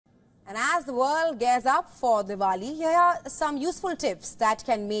And as the world gears up for Diwali, here are some useful tips that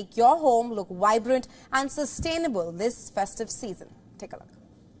can make your home look vibrant and sustainable this festive season. Take a look.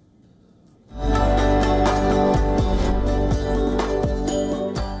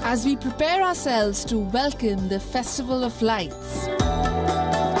 As we prepare ourselves to welcome the Festival of Lights,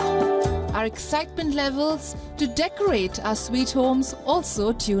 our excitement levels to decorate our sweet homes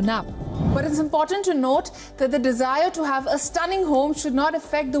also tune up. But it's important to note that the desire to have a stunning home should not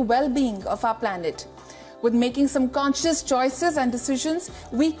affect the well-being of our planet. With making some conscious choices and decisions,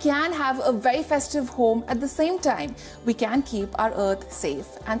 we can have a very festive home. At the same time, we can keep our earth safe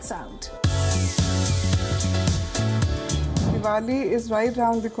and sound. Diwali is right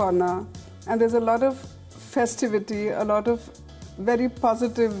around the corner, and there's a lot of festivity, a lot of very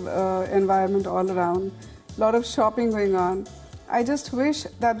positive environment all around, a lot of shopping going on. I just wish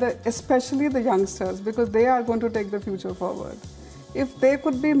that especially the youngsters, because they are going to take the future forward, if they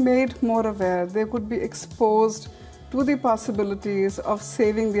could be made more aware, they could be exposed to the possibilities of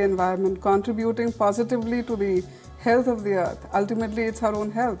saving the environment, contributing positively to the health of the earth. Ultimately, it's our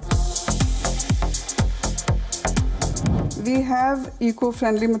own health. We have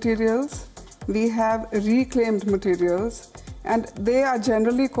eco-friendly materials, we have reclaimed materials, and they are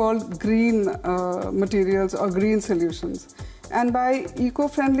generally called green materials or green solutions. And by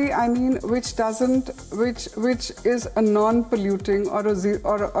eco-friendly, I mean which is a non-polluting or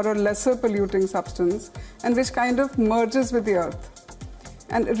a lesser polluting substance, and which kind of merges with the earth.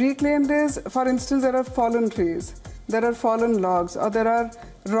 And reclaimed is, for instance, there are fallen trees, there are fallen logs, or there are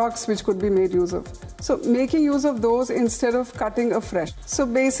rocks which could be made use of. So making use of those instead of cutting afresh. So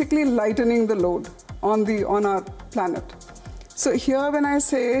basically lightening the load on our planet. So here when I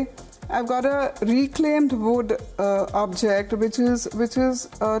say I've got a reclaimed wood object which is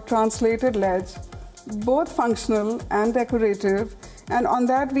a translated ledge, both functional and decorative, and on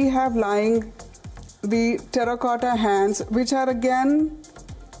that we have lying the terracotta hands, which are again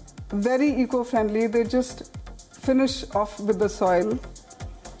very eco-friendly. They just finish off with the soil.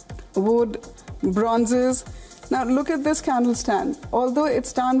 Wood, bronzes. Now look at this candle stand. Although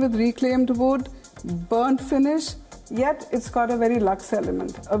it's done with reclaimed wood, burnt finish, yet it's got a very luxe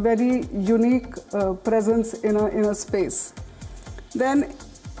element, a very unique presence in a space. Then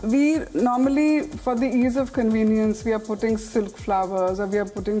we normally, for the ease of convenience, we are putting silk flowers or we are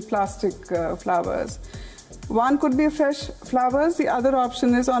putting plastic flowers. One could be fresh flowers, the other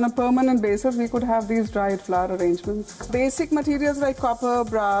option is on a permanent basis, we could have these dried flower arrangements. Basic materials like copper,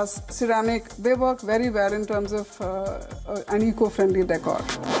 brass, ceramic, they work very well in terms of an eco-friendly decor.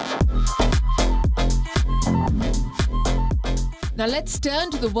 Now let's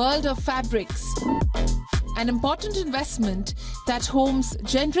turn to the world of fabrics, an important investment that homes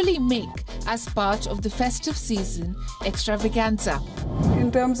generally make as part of the festive season extravaganza.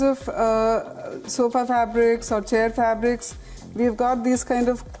 In terms of sofa fabrics or chair fabrics, we've got these kind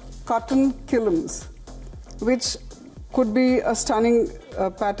of cotton kilns, which could be a stunning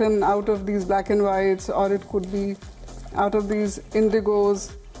pattern out of these black and whites, or it could be out of these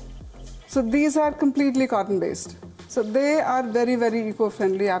indigos. So these are completely cotton-based. So they are very, very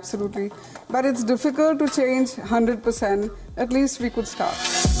eco-friendly, absolutely. But it's difficult to change 100%. At least we could start.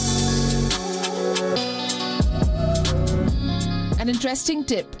 An interesting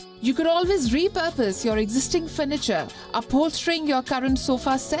tip. You could always repurpose your existing furniture. Upholstering your current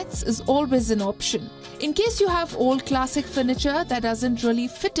sofa sets is always an option. In case you have old classic furniture that doesn't really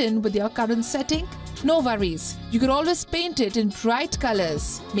fit in with your current setting, no worries. You could always paint it in bright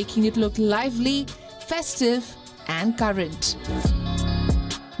colors, making it look lively, festive, and current.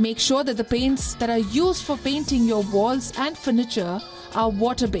 Make sure that the paints that are used for painting your walls and furniture are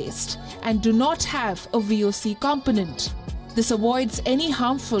water-based and do not have a VOC component. This avoids any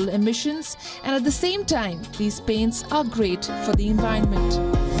harmful emissions, and at the same time, these paints are great for the environment.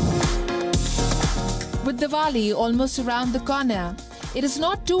 With Diwali almost around the corner, it is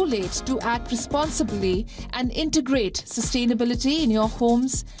not too late to act responsibly and integrate sustainability in your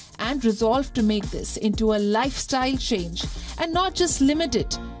homes and resolve to make this into a lifestyle change and not just limit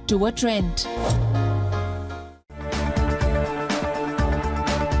it to a trend.